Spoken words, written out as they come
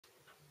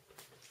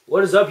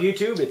What is up,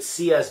 YouTube? It's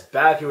CS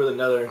back here with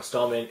another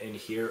installment, and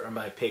here are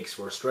my picks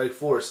for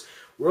Strikeforce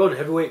World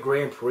Heavyweight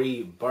Grand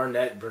Prix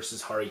Barnett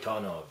versus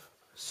Kharitonov.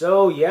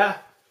 So yeah,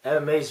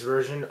 MMA's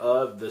version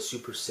of the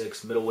Super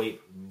 6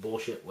 middleweight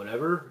bullshit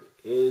whatever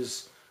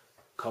is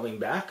coming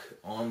back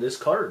on this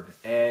card.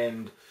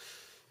 And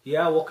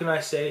yeah, what can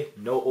I say?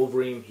 No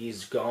Overeem,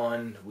 he's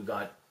gone. We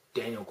got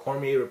Daniel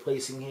Cormier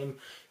replacing him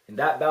in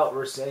that bout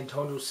versus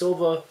Antonio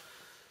Silva.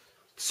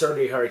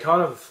 Sergey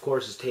Kharitonov, of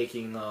course, is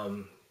taking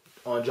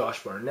on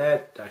Josh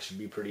Barnett. That should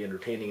be pretty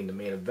entertaining in the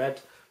main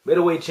event.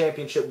 Middleweight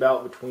championship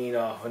bout between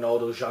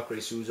Ronaldo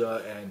Jacare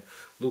Souza and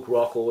Luke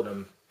Rockhold.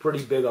 I'm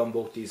pretty big on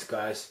both these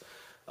guys,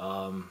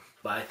 but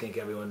I think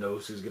everyone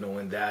knows who's going to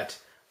win that.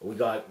 We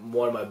got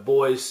one of my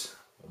boys,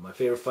 one of my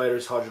favorite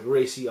fighters, Roger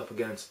Gracie, up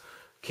against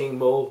King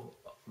Mo,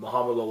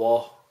 Muhammad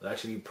Lawal. That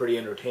should be pretty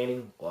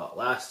entertaining while it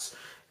lasts.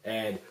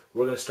 And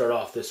we're going to start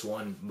off this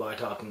one by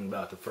talking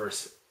about the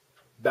first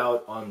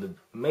bout on the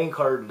main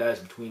card, and that is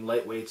between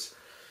lightweights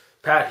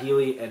Pat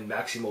Healy and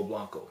Maximo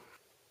Blanco.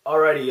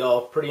 Alrighty,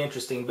 y'all. Pretty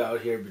interesting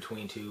bout here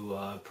between two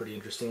pretty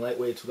interesting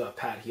lightweights. We got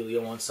Pat Healy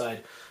on one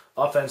side.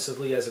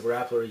 Offensively, as a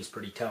grappler, he's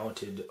pretty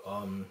talented.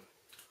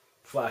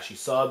 Flashy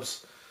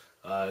subs,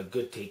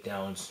 good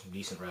takedowns,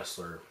 decent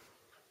wrestler.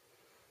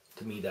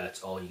 To me,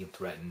 that's all he can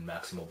threaten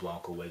Maximo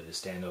Blanco with. His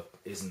stand-up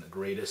isn't the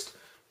greatest.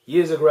 He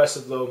is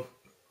aggressive, though,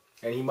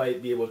 and he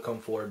might be able to come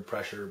forward,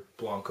 pressure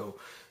Blanco,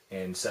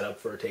 and set up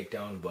for a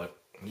takedown, but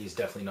he's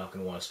definitely not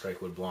going to want to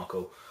strike with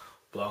Blanco.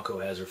 Blanco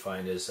has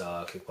refined his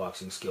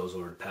kickboxing skills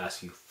over the past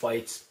few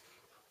fights,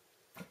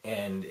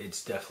 and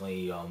it's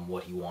definitely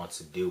what he wants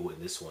to do in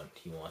this one.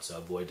 He wants to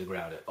avoid the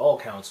ground at all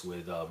counts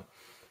with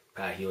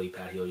Pat Healy.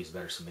 Pat Healy's a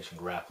better submission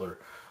grappler.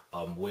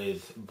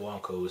 With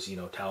Blanco's,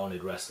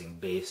 talented wrestling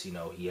base,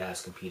 he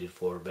has competed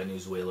for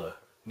Venezuela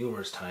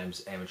numerous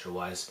times,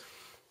 amateur-wise,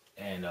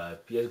 and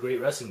he has a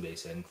great wrestling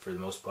base, and for the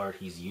most part,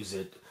 he's used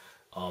it.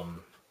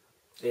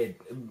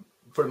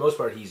 For the most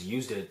part, he's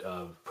used it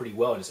pretty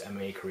well in his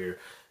MMA career,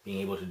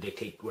 being able to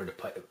dictate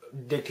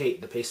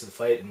the pace of the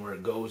fight and where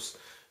it goes.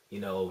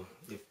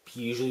 If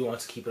he usually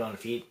wants to keep it on the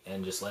feet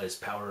and just let his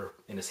power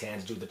in his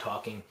hands do the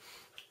talking,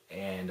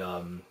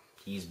 and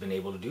he's been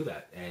able to do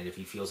that. And if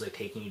he feels like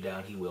taking you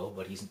down, he will.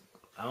 But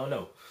I don't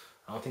know.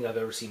 I don't think I've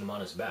ever seen him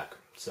on his back.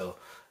 So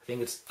I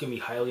think it's gonna be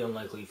highly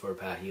unlikely for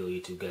Pat Healy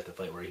to get the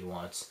fight where he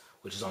wants,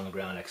 which is on the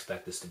ground. I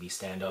expect this to be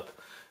stand up,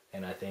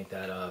 and I think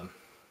that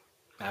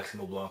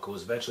Maximo Blanco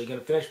is eventually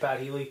going to finish Pat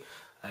Healy.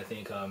 I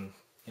think,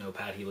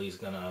 Pat Healy is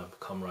going to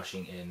come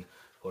rushing in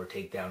for a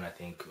takedown.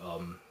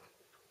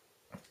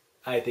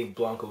 I think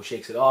Blanco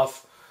shakes it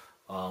off,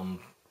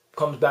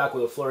 comes back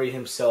with a flurry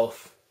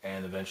himself,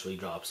 and eventually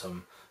drops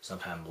him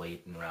sometime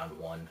late in round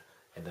one,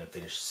 and then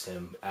finishes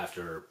him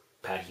after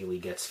Pat Healy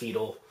gets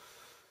fetal.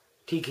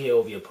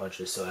 TKO via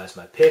punches. So that's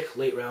my pick.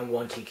 Late round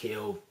one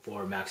TKO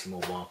for Maximo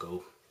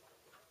Blanco.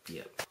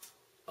 Yep.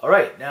 All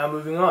right, now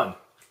moving on.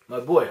 My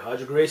boy,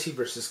 Roger Gracie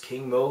versus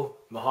King Mo,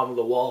 Muhammad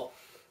Lawal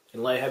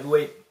in light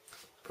heavyweight.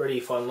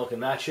 Pretty fun looking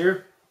match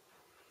here.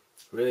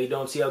 Really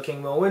don't see how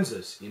King Mo wins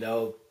this.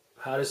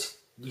 How does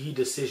he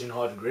decision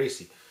Roger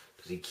Gracie?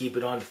 Does he keep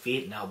it on the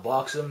feet and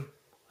outbox him?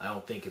 I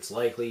don't think it's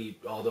likely,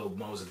 although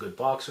Mo's a good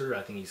boxer.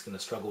 I think he's going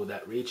to struggle with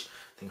that reach.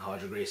 I think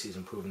Roger Gracie's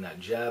improving that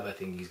jab. I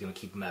think he's going to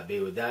keep him at bay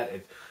with that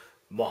if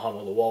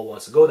Muhammad Lawal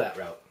wants to go that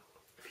route.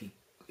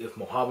 If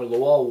Muhammad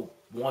Lawal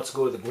wants to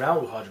go to the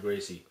ground with Roger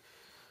Gracie,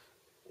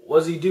 what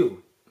does he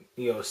do?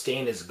 Stay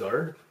in his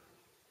guard?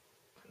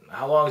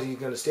 How long is he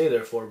going to stay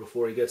there for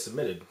before he gets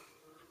submitted?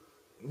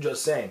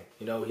 Just saying.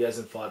 He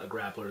hasn't fought a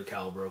grappler the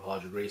caliber of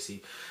Roger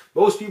Gracie.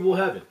 Most people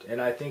haven't. And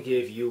I think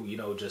if you,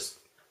 just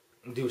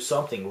do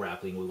something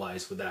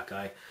grappling-wise with that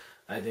guy,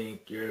 I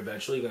think you're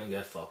eventually going to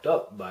get fucked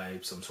up by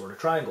some sort of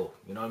triangle.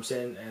 You know what I'm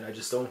saying? And I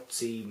just don't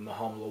see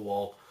Muhammad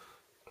Lawal,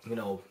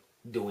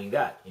 doing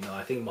that.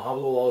 I think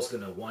Muhammad Lawal is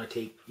going to want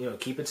to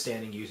keep it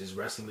standing, use his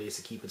wrestling base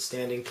to keep it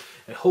standing,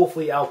 and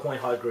hopefully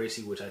outpoint Roger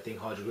Gracie, which I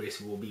think Roger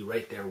Gracie will be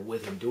right there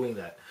with him doing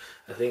that.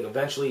 I think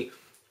eventually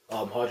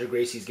Roger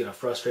Gracie is going to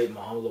frustrate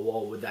Muhammad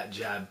Lawal with that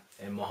jab,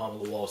 and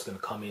Muhammad Lawal is going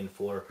to come in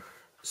for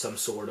some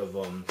sort of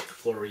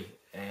flurry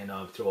and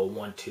throw a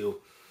 1-2,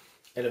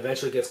 and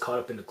eventually gets caught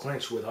up in the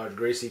clinch with Roger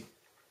Gracie.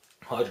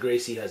 Roger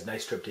Gracie has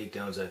nice trip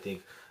takedowns. I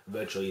think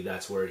eventually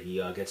that's where he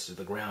gets to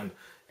the ground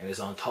and is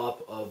on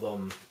top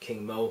of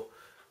King Mo.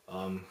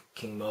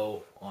 King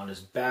Mo on his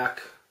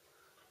back.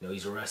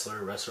 He's a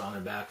wrestler on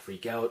their back,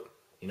 freak out.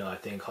 I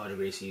think Roger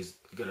Gracie's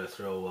going to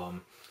throw,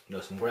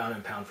 some ground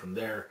and pound from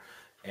there.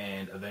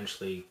 And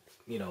eventually,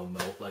 Mo,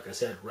 like I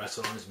said,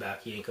 wrestle on his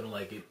back. He ain't going to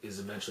like it. Is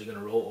eventually going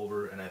to roll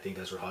over. And I think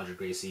that's where Roger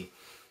Gracie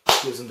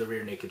gives him the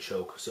rear naked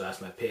choke. So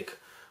that's my pick.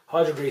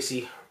 Roger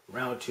Gracie,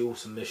 round 2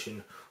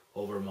 submission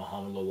over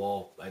Muhammad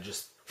Lawal. I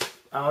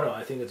don't know.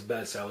 I think it's a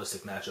bad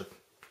stylistic matchup.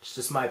 It's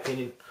just my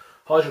opinion.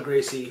 Roger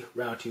Gracie,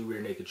 round 2,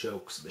 rear naked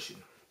choke, submission.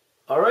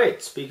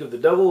 Alright, speak of the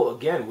devil,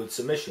 again with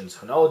submissions.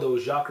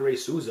 Ronaldo Jacare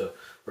Souza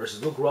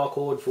versus Luke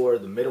Rockhold for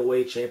the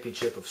middleweight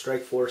championship of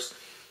Strikeforce.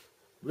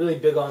 Really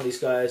big on these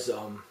guys.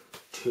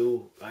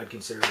 Two I'd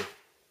consider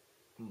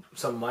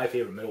some of my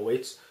favorite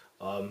middleweights.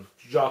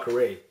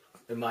 Jacare,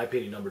 in my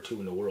opinion, #2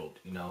 in the world.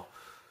 You know,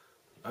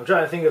 I'm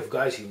trying to think of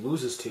guys he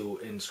loses to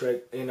in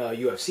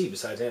UFC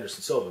besides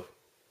Anderson Silva,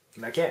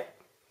 and I can't.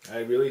 I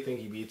really think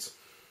he beats.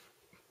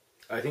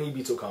 I think he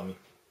beats Okami.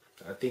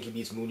 I think he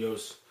beats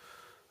Munoz.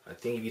 I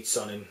think he beats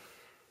Sonnen.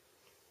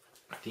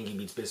 I think he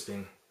beats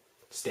Bisping,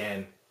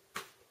 Stan.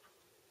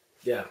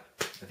 Yeah,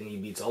 I think he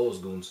beats all those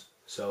goons.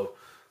 So,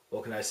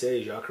 what can I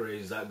say? Jacare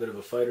is that good of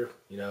a fighter.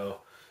 You know,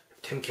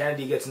 if Tim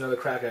Kennedy gets another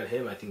crack at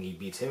him, I think he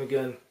beats him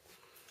again.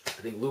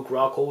 I think Luke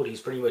Rockhold,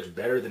 he's pretty much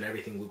better than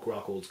everything Luke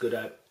Rockhold's good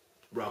at.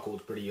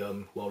 Rockhold's pretty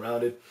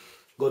well-rounded,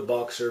 good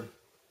boxer.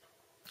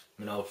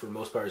 You know, for the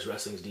most part, his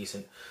wrestling's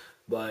decent,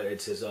 but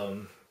it's his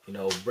you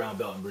know, brown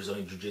belt in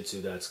Brazilian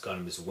Jiu-Jitsu that's got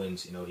him his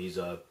wins. You know, he's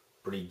a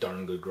pretty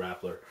darn good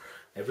grappler.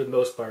 And for the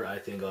most part, I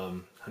think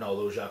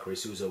Ronaldo Jacare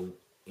Souza,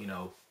 you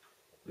know,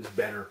 is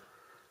better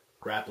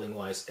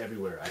grappling-wise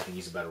everywhere. I think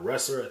he's a better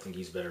wrestler. I think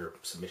he's a better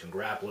submission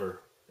grappler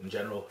in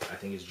general. I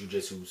think his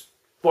Jiu-Jitsu is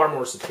far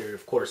more superior.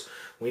 Of course,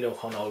 we know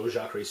Ronaldo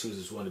Jacare Souza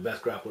is one of the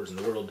best grapplers in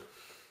the world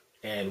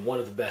and one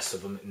of the best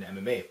of them in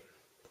MMA.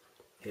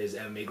 His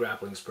MMA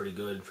grappling is pretty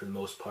good for the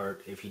most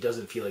part. If he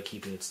doesn't feel like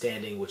keeping it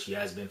standing, which he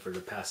has been for the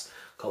past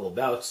couple of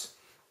bouts,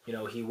 you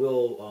know, he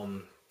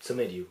will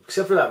submit you.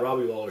 Except for that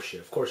Robbie Lawler shit.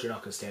 Of course, you're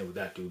not going to stand with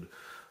that dude.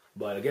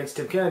 But against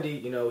Tim Kennedy,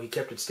 you know, he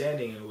kept it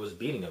standing and was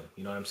beating him.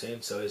 You know what I'm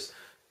saying? So his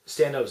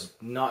stand-up's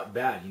not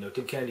bad. You know,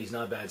 Tim Kennedy's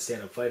not a bad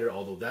stand-up fighter,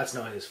 although that's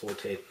not his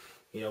forte.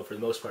 You know, for the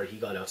most part, he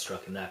got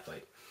outstruck in that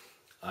fight.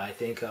 I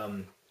think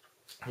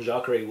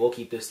Jacare will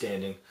keep this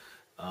standing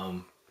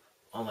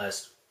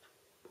unless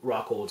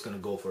Rockhold's going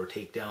to go for a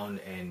takedown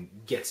and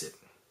gets it.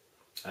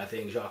 I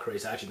think Jacare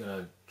is actually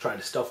going to try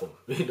to stuff him.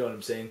 You know what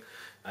I'm saying?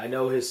 I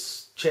know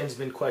his chin's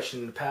been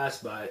questioned in the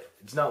past, but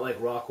it's not like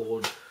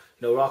Rockhold.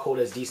 You know, Rockhold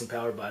has decent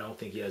power, but I don't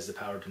think he has the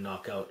power to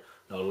knock out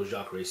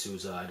Jacare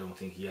Souza. I don't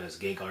think he has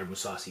Gegard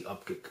Mousasi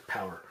upkick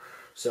power.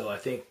 So I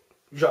think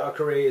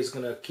Jacare is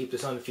going to keep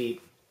this on the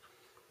feet.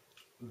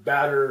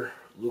 Batter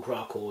Luke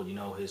Rockhold, you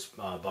know, his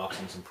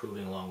boxing's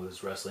improving along with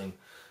his wrestling.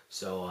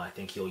 So I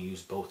think he'll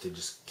use both to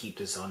just keep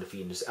this on the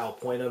feet and just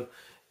outpoint him.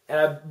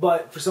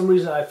 But for some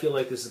reason, I feel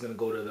like this is going to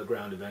go to the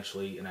ground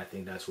eventually, and I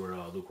think that's where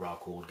Luke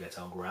Rockhold gets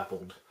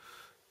out-grappled.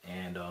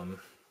 And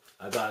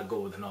I got to go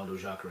with Ronaldo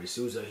Jacare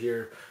Souza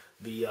here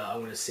via,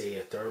 I'm going to say,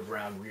 a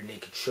third-round rear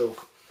naked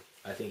choke.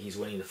 I think he's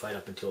winning the fight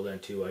up until then,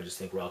 too. I just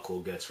think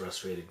Rockhold gets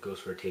frustrated, goes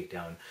for a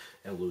takedown,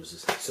 and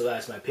loses. So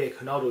that's my pick.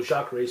 Ronaldo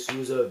Jacare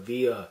Souza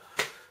via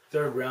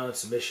third-round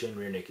submission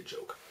rear naked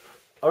choke.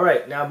 All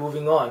right, now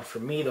moving on. For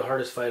me, the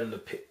hardest fight on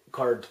the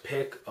card to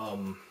pick,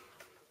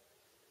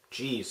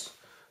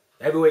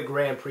 Heavyweight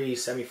Grand Prix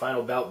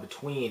semifinal bout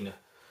between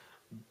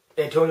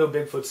Antonio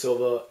Bigfoot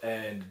Silva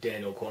and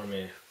Daniel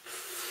Cormier.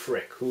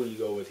 Frick, who do you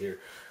go with here?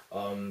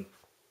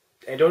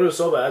 Antonio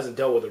Silva hasn't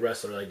dealt with a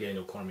wrestler like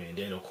Daniel Cormier, and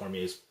Daniel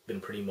Cormier has been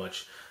pretty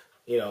much,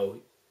 you know,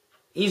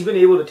 he's been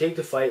able to take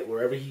the fight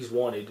wherever he's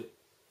wanted.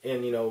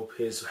 And, you know,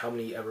 his how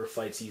many ever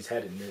fights he's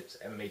had in his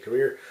MMA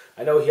career.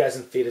 I know he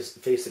hasn't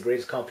faced the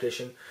greatest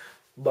competition,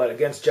 but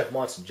against Jeff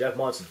Monson,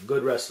 a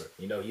good wrestler.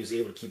 You know, he was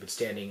able to keep it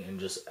standing and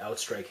just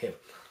outstrike him.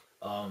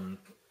 And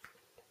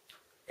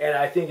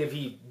I think if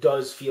he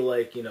does feel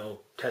like, you know,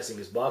 testing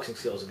his boxing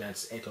skills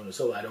against Antonio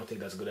Silva, I don't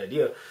think that's a good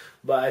idea.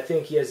 But I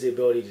think he has the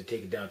ability to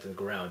take it down to the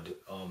ground,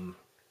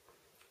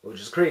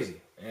 which is crazy.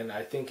 And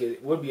I think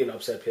it would be an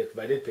upset pick if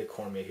I did pick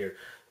Cormier here.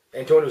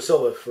 Antonio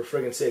Silva, for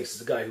friggin' sakes, is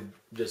the guy who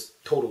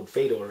just totaled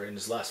Fedor in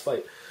his last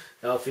fight.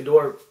 Now,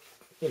 Fedor,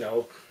 you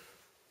know,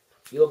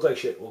 he looked like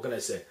shit. What can I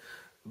say?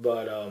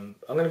 But I'm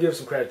going to give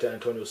some credit to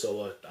Antonio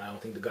Silva. I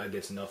don't think the guy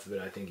gets enough of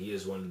it. I think he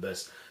is one of the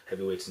best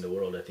heavyweights in the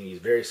world. I think he's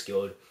very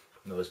skilled.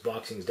 You know, his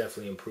boxing is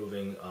definitely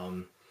improving.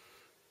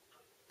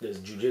 His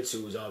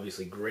jiu-jitsu is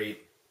obviously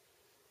great.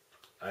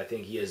 I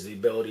think he has the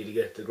ability to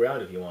get to the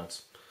ground if he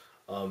wants.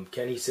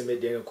 Can he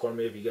submit Daniel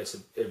Cormier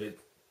if it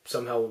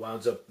somehow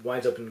winds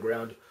up in the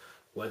ground,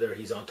 whether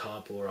he's on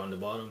top or on the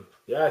bottom?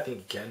 Yeah, I think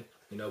he can.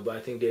 You know, but I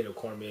think Daniel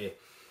Cormier,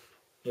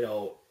 you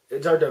know,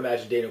 it's hard to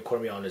imagine Daniel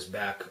Cormier on his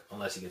back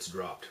unless he gets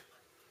dropped.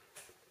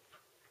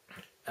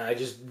 And I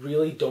just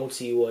really don't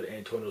see what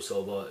Antonio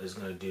Silva is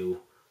going to do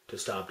to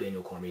stop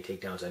Daniel Cormier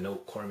takedowns. I know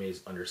Cormier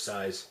is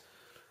undersized.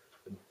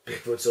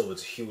 Bigfoot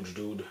Silva's a huge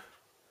dude.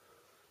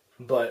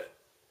 But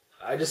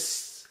I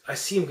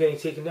see him getting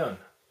taken down.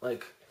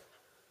 Like,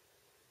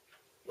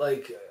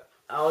 I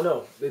don't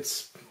know.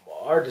 It's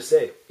hard to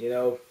say. You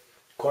know,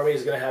 Cormier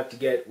is going to have to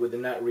get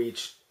within that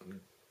reach,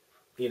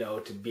 you know,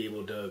 to be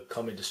able to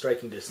come into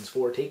striking distance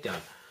for a takedown.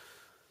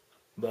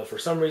 But for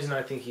some reason,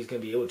 I think he's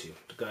going to be able to.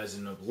 The guy's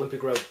an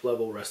Olympic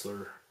level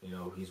wrestler. You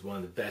know, he's one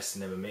of the best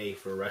in MMA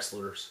for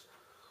wrestlers.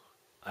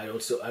 I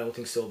don't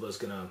think Silva's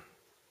going to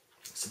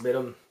submit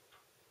him.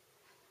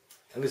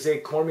 I'm going to say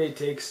Cormier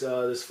takes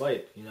this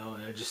fight, you know,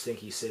 and I just think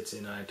he sits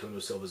in Antonio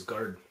Silva's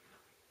guard.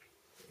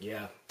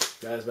 Yeah,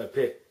 that is my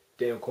pick.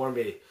 Daniel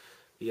Cormier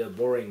via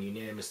boring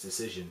unanimous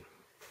decision.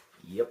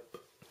 Yep.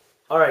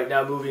 Alright,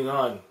 now moving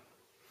on.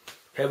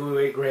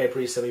 Heavyweight Grand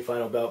Prix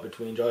semifinal bout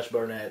between Josh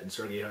Barnett and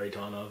Sergey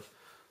Kharitonov.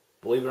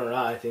 believe it or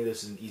not, I think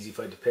this is an easy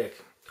fight to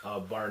pick.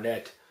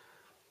 Barnett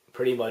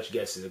pretty much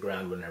gets to the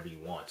ground whenever he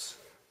wants.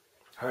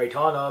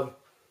 Kharitonov,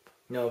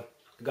 the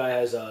guy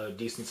has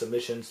decent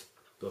submissions.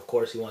 But of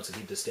course, he wants to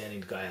keep the standing.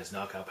 The guy has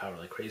knockout power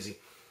like crazy.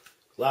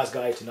 Last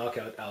guy to knock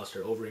out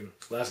Alistair Overeem.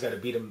 Last guy to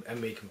beat him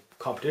MMA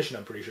competition,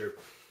 I'm pretty sure.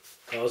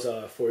 That was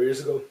 4 years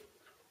ago.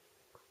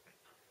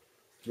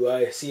 Do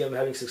I see him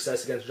having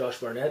success against Josh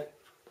Barnett?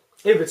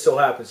 If it so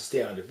happens to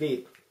stay on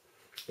defeat.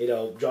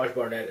 Josh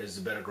Barnett is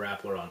the better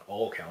grappler on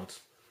all counts.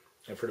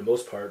 And for the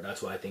most part,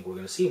 that's what I think we're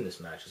going to see in this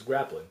match, is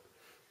grappling.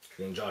 I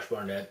think Josh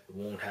Barnett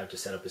won't have to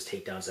set up his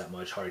takedowns that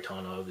much.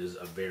 Kharitonov is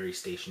a very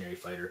stationary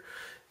fighter.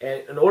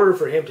 And in order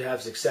for him to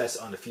have success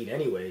on the feet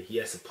anyway, he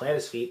has to plant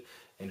his feet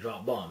and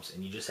drop bombs.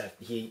 And he just has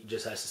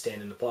to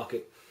stand in the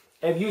pocket.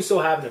 And if you so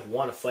happen to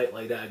want to fight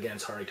like that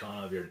against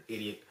Kharitonov, you're an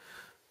idiot.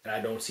 And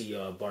I don't see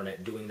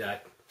Barnett doing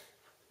that.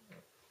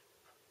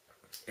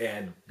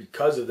 And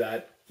because of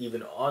that,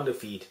 even on the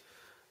feet,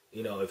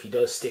 if he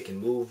does stick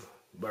and move,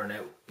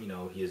 Barnett,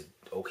 he has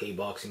okay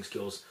boxing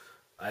skills.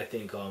 I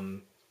think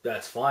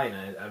that's fine.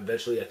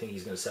 Eventually, I think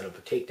he's going to set up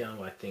a takedown,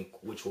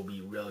 which will be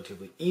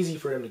relatively easy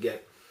for him to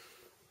get.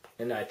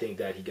 And I think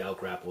that he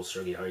out-grapples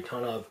Sergey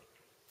Kharitonov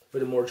for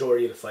the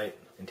majority of the fight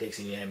and takes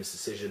a unanimous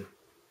decision.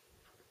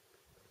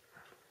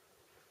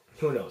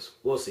 Who knows?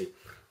 We'll see.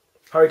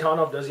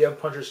 Kharitonov, does he have a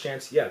puncher's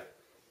chance? Yeah.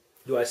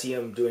 Do I see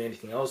him doing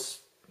anything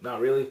else?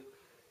 Not really.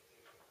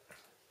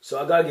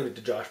 So I gotta give it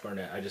to Josh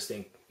Barnett. I just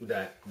think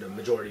that the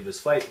majority of this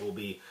fight will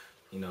be,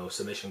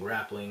 submission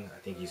grappling. I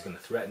think he's gonna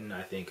threaten.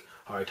 I think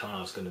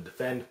Kharitonov's gonna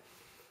defend,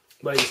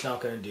 but he's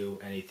not gonna do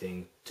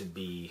anything to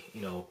be,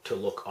 to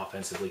look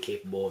offensively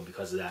capable. And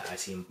because of that, I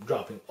see him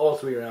dropping all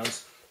 3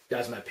 rounds.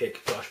 That's my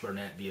pick, Josh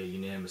Barnett via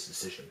unanimous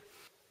decision.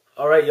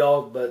 All right,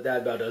 y'all. But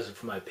that about does it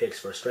for my picks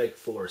for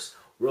Strikeforce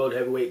World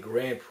Heavyweight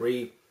Grand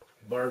Prix.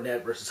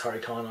 Barnett versus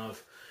Kharitonov.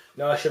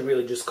 No, I should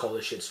really just call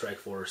this shit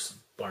Strikeforce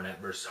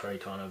Barnett versus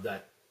Kharitonov.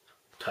 That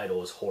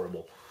title is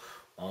horrible.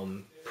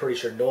 Pretty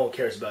sure no one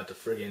cares about the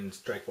friggin'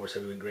 Strikeforce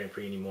Heavyweight Grand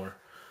Prix anymore.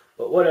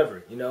 But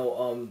whatever,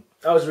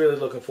 I was really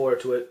looking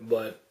forward to it,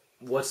 but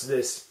what's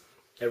this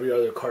every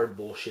other card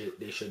bullshit?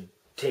 They should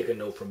take a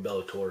note from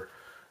Bellator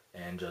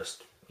and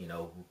just,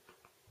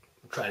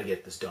 try to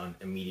get this done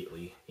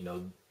immediately.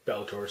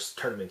 Bellator's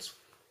tournaments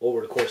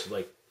over the course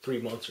of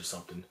 3 months or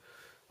something.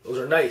 Those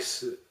are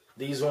nice.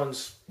 These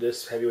ones,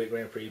 this Heavyweight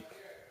Grand Prix,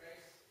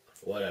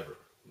 whatever.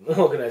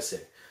 What can I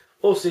say?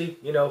 We'll see.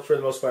 For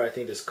the most part, I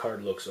think this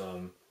card looks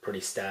pretty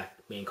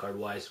stacked, main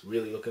card-wise.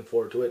 Really looking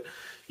forward to it.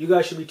 You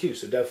guys should be too,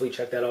 so definitely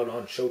check that out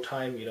on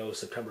Showtime,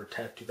 September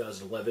 10th,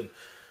 2011.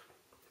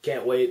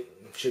 Can't wait.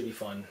 Should be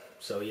fun.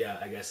 So, yeah,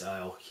 I guess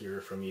I'll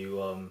hear from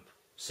you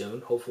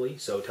soon, hopefully.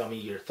 So tell me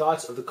your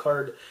thoughts of the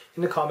card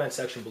in the comment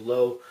section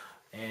below.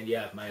 And,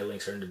 yeah, my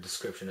links are in the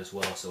description as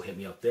well, so hit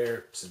me up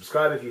there.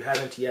 Subscribe if you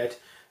haven't yet.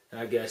 And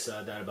I guess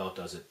that about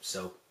does it.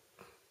 So,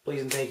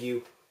 please and thank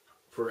you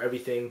for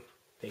everything.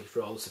 Thank you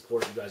for all the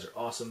support. You guys are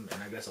awesome.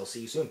 And I guess I'll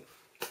see you soon.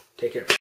 Take care.